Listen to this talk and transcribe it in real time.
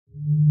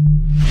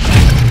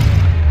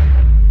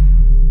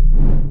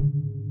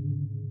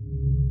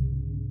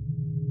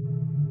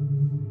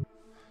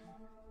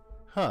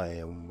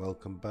Hi and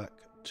welcome back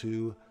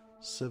to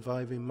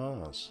Surviving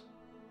Mars.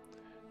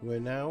 We're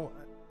now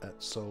at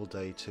Sol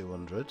Day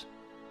 200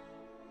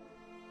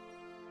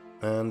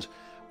 and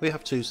we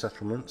have two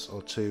settlements,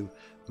 or two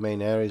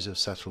main areas of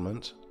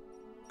settlement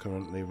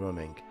currently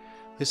running.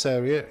 This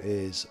area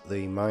is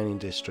the mining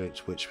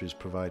district which is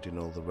providing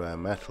all the rare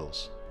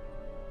metals.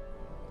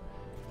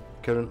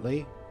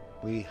 Currently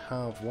we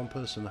have one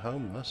person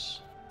homeless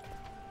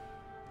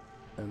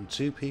and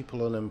two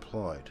people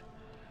unemployed.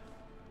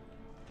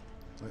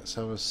 Let's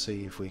have a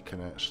see if we can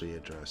actually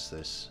address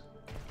this.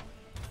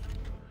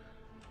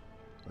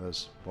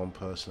 There's one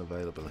person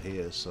available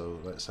here, so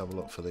let's have a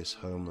look for this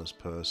homeless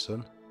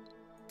person.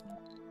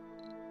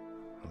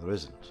 Well, there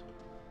isn't.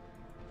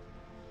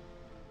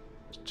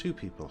 There's two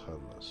people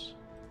homeless.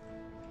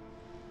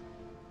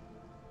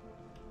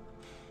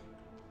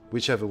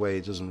 Whichever way,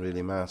 it doesn't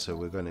really matter,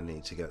 we're going to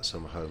need to get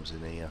some homes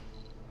in here.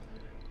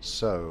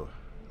 So,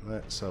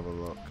 let's have a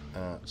look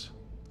at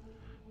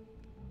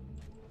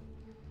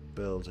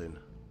building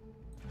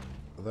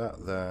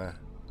that there,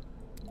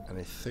 and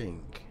I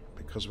think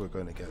because we're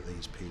going to get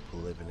these people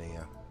living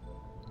here,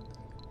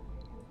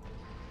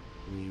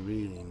 we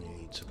really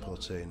need to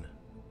put in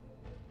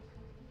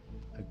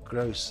a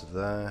grocer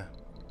there,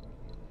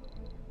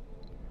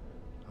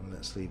 and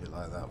let's leave it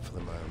like that for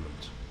the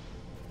moment.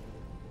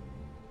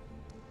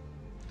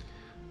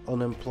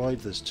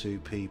 Unemployed, there's two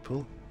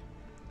people.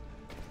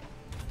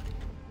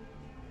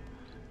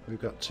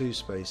 We've got two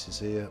spaces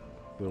here,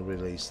 we'll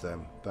release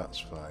them, that's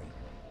fine.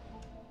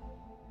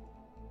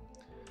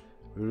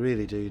 We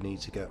really do need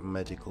to get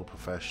medical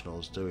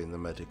professionals doing the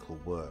medical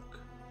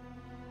work.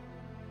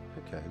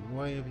 Okay,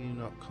 why have you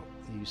not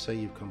you say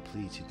you've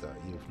completed that,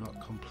 you've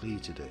not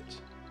completed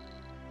it.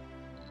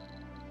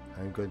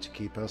 I'm going to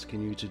keep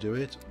asking you to do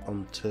it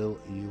until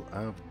you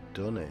have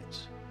done it.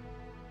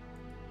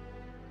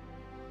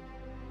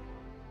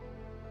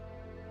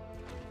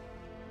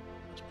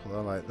 Let's put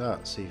that like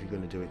that, see if you're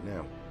going to do it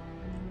now.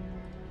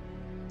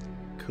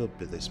 Could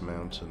be this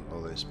mountain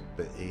or this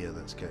bit here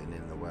that's getting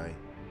in the way.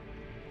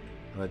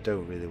 And I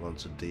don't really want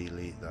to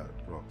delete that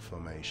rock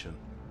formation.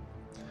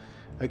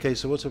 Okay,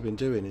 so what I've been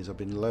doing is I've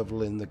been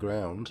leveling the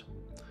ground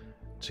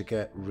to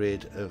get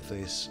rid of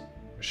this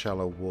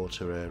shallow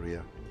water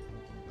area,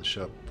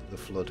 the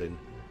flooding.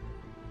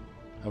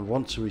 I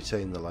want to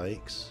retain the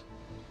lakes.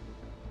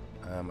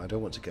 I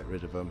don't want to get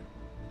rid of them.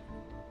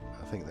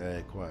 I think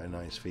they're quite a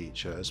nice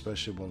feature,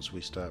 especially once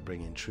we start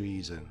bringing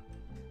trees in.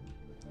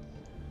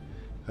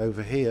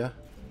 Over here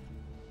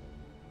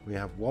we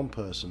have one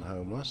person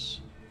homeless.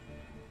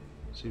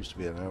 Seems to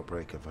be an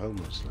outbreak of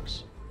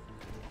homelessness.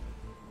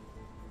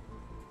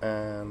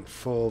 And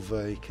 4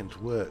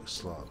 vacant work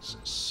slots.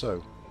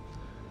 So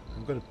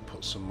I'm going to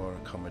put some more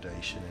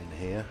accommodation in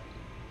here.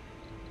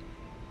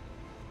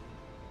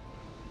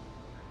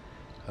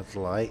 I'd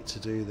like to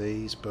do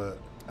these, but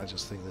I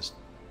just think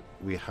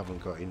we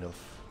haven't got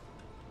enough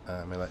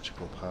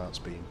electrical parts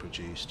being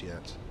produced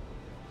yet.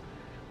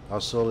 Our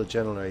solar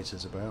generator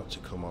is about to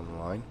come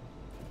online.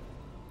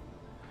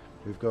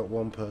 We've got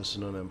one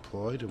person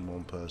unemployed and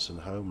one person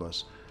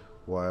homeless.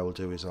 What I will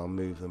do is I'll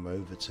move them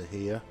over to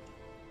here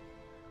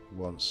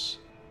once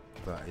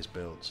that is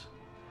built.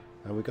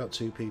 And we've got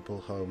two people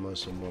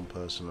homeless and one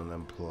person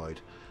unemployed.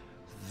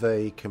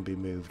 They can be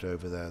moved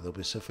over there. There'll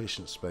be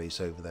sufficient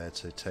space over there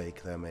to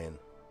take them in.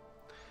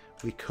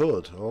 We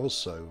could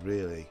also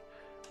really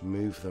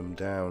move them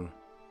down,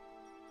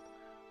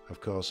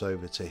 of course,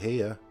 over to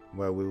here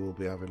where we will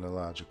be having a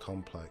larger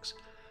complex.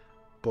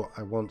 But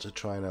I want to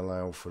try and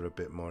allow for a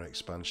bit more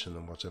expansion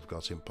than what I've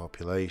got in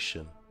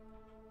population.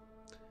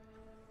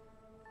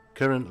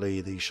 Currently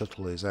the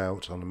shuttle is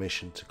out on a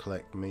mission to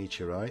collect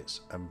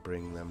meteorites and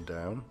bring them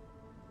down.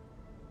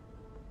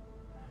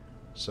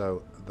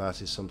 So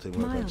that is something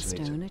we're going to need to...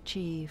 Milestone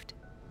achieved.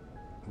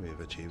 We've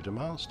achieved a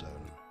milestone.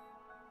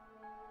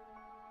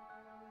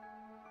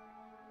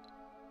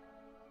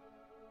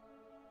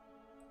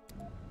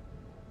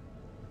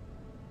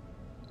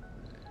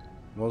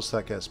 Once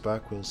that gets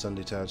back, we'll send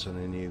it out on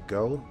a new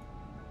goal.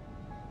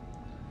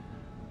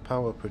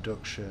 Power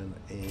production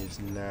is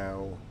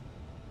now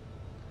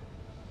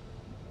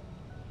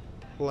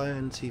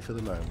plenty for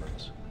the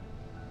moment.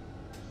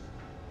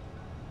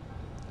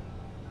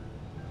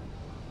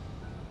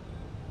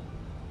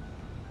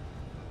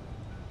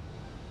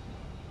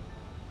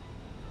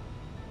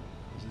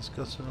 Has this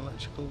got an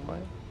electrical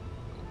line?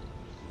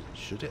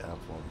 Should it have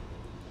one?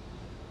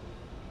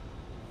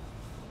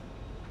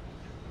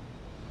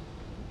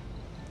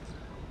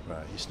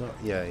 Right, it's not,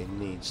 yeah, it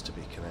needs to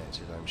be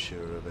connected, I'm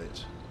sure of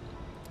it.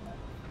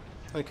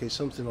 Okay,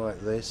 something like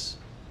this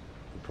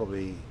would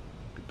probably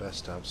be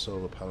best to have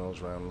solar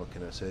panels around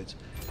looking at it.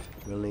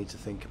 We'll need to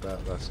think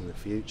about that in the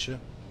future.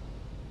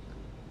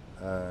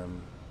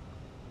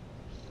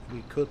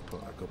 We could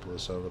put a couple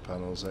of solar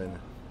panels in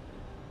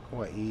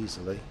quite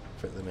easily,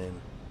 fit them in.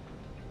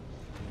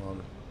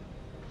 1,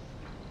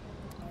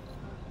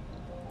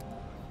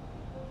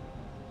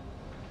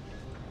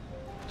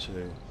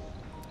 2.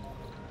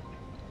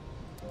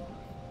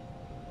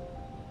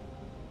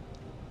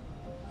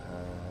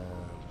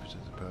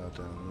 power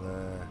down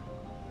there.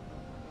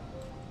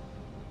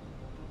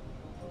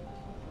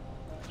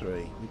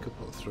 3. We could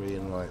put 3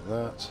 in like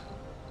that.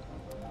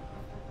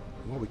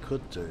 And what we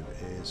could do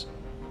is,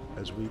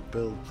 as we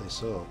build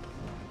this up,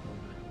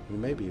 we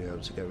may be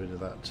able to get rid of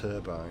that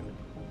turbine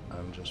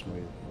and just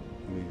move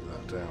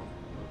that down.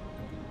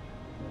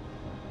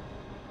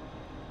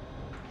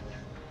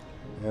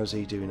 How's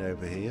he doing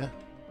over here?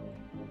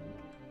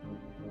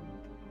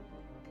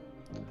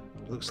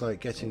 Looks like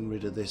getting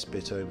rid of this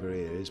bit over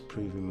here is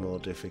proving more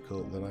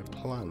difficult than I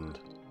planned.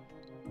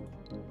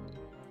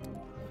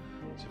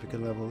 See if we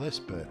can level this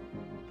bit.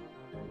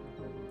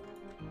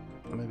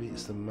 Maybe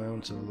it's the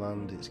amount of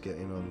land it's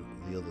getting on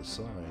the other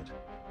side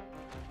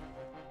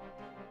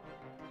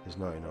is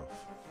not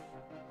enough.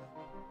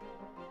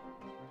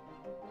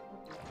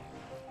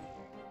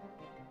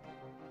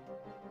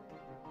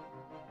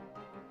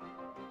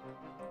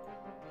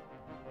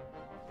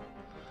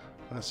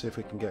 Let's see if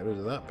we can get rid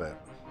of that bit.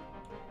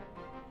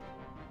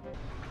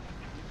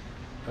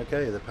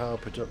 Okay, the power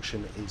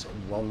production is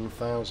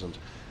 1000,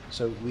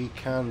 so we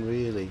can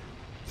really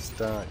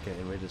start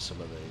getting rid of some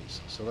of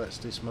these. So let's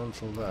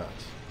dismantle that.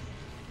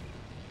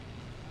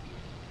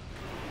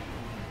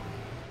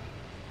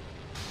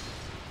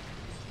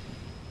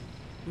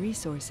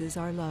 Resources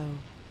are low.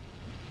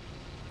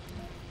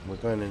 We're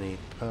going to need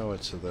power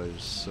to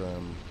those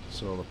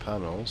solar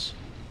panels,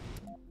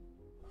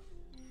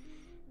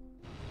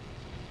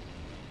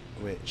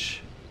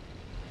 which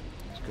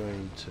is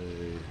going to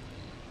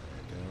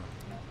go.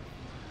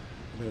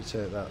 I'm going to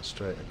take that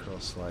straight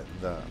across like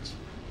that.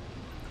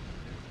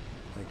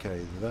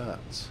 Okay,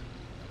 that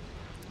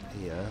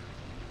here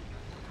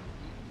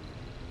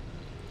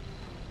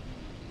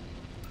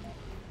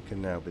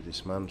can now be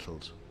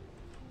dismantled.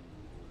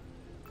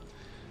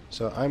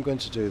 So I'm going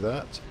to do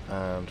that,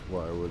 and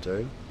what I will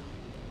do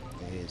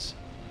is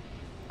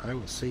I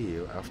will see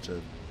you after.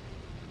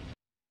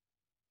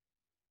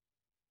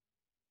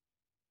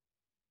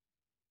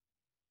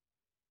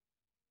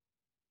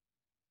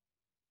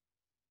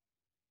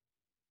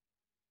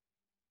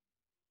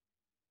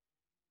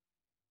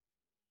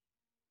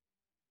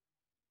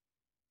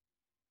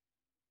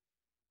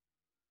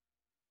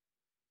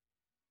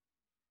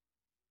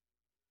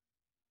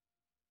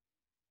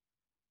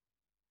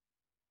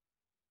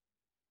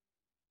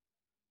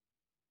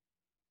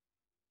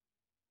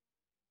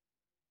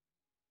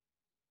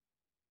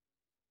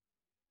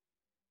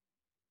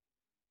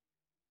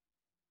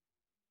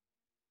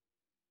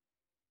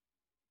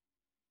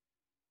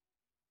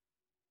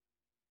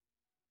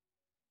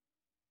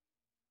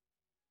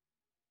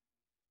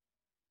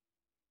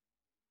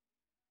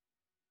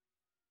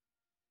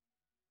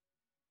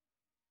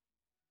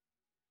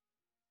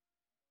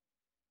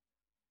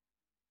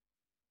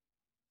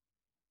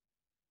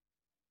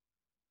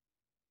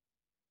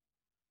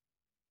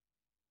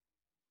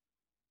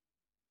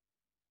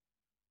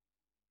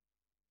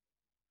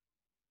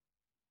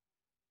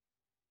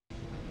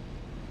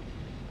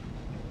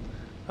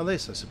 And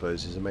this, I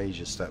suppose, is a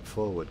major step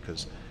forward,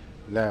 because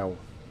now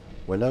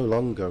we're no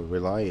longer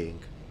relying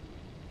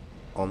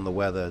on the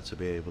weather to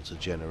be able to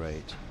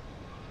generate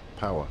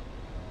power,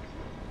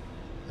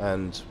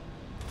 and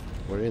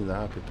we're in the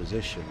happy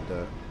position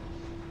that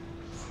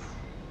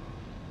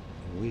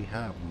we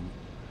have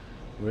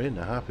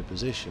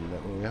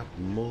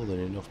more than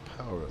enough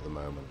power at the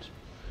moment,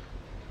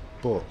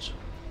 but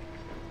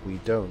we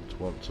don't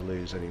want to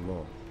lose any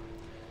more.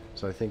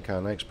 So I think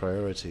our next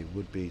priority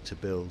would be to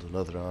build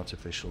another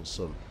artificial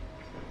sun.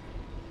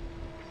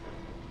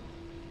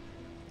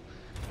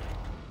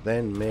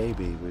 Then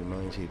maybe we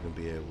might even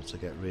be able to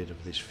get rid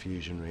of this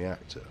fusion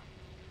reactor.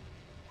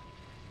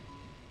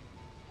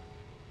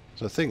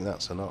 So I think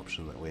that's an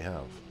option that we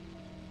have.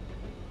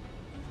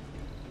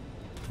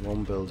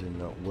 One building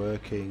not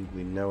working,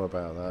 we know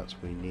about that,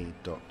 we need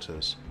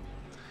doctors.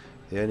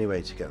 The only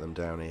way to get them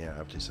down here,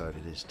 I've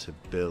decided, is to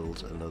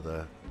build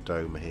another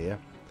dome here.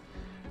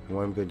 And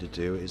what I'm going to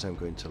do is I'm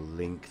going to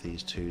link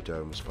these two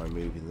domes by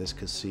moving this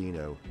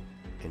casino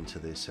into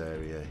this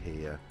area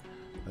here.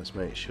 Let's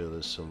make sure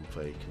there's some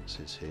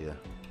vacancies here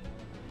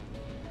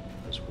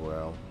as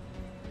well.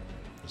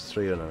 There's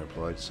 3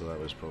 unemployed, so that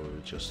was probably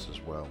just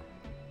as well.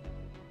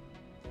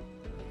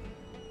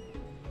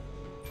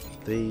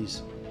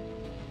 These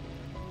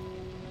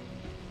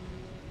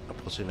are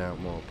putting out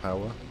more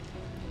power.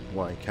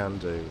 What I can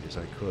do is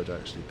I could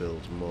actually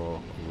build more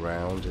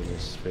round in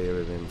this sphere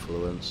of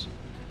influence,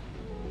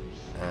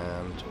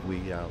 and we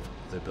have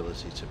the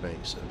ability to make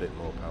a bit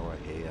more power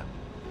here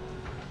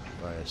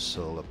via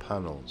solar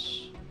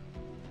panels.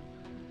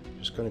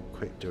 Just going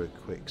to do a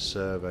quick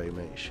survey,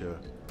 make sure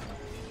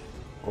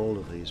all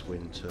of these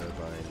wind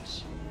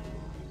turbines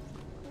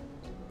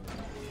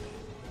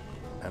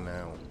are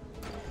now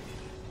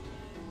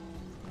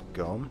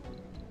gone.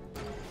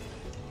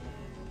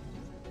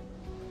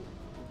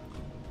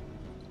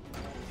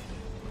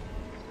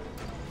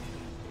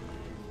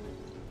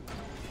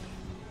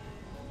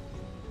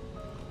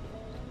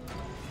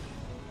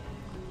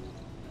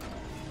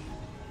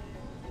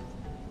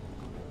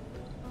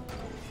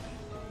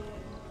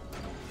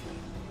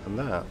 And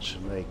that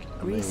should make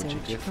a major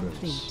Research difference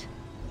complete.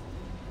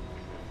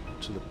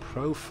 to the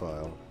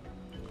profile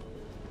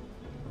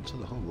and to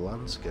the whole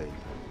landscape.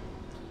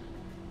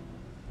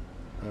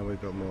 And we've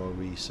got more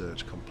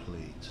research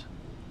complete.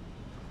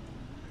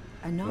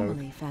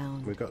 Anomaly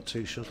found. We've got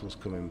 2 shuttles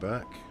coming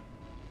back.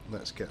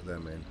 Let's get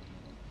them in.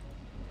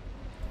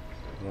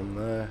 One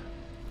there,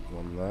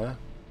 one there.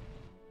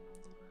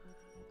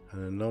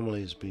 An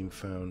anomaly has been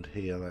found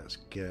here. Let's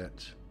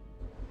get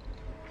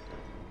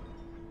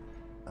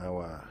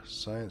our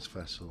science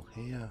vessel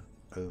here,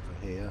 over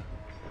here.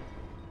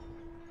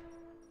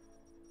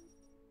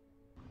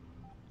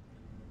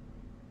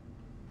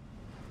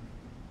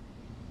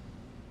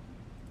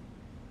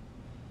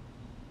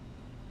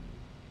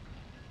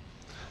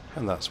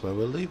 And that's where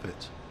we'll leave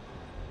it.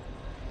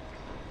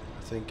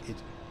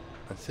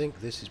 I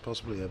think this is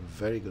possibly a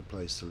very good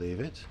place to leave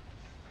it.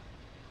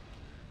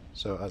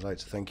 So I'd like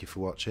to thank you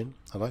for watching.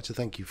 I'd like to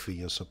thank you for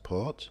your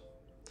support.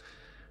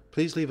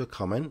 Please leave a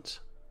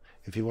comment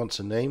if you want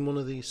to name one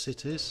of these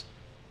cities,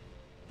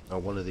 or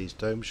one of these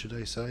domes should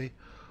I say,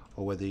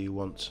 or whether you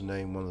want to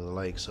name one of the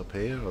lakes up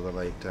here or the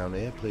lake down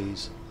here.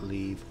 Please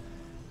leave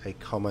a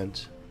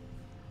comment.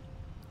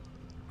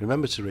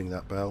 Remember to ring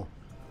that bell,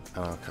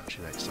 and I'll catch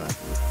you next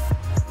time.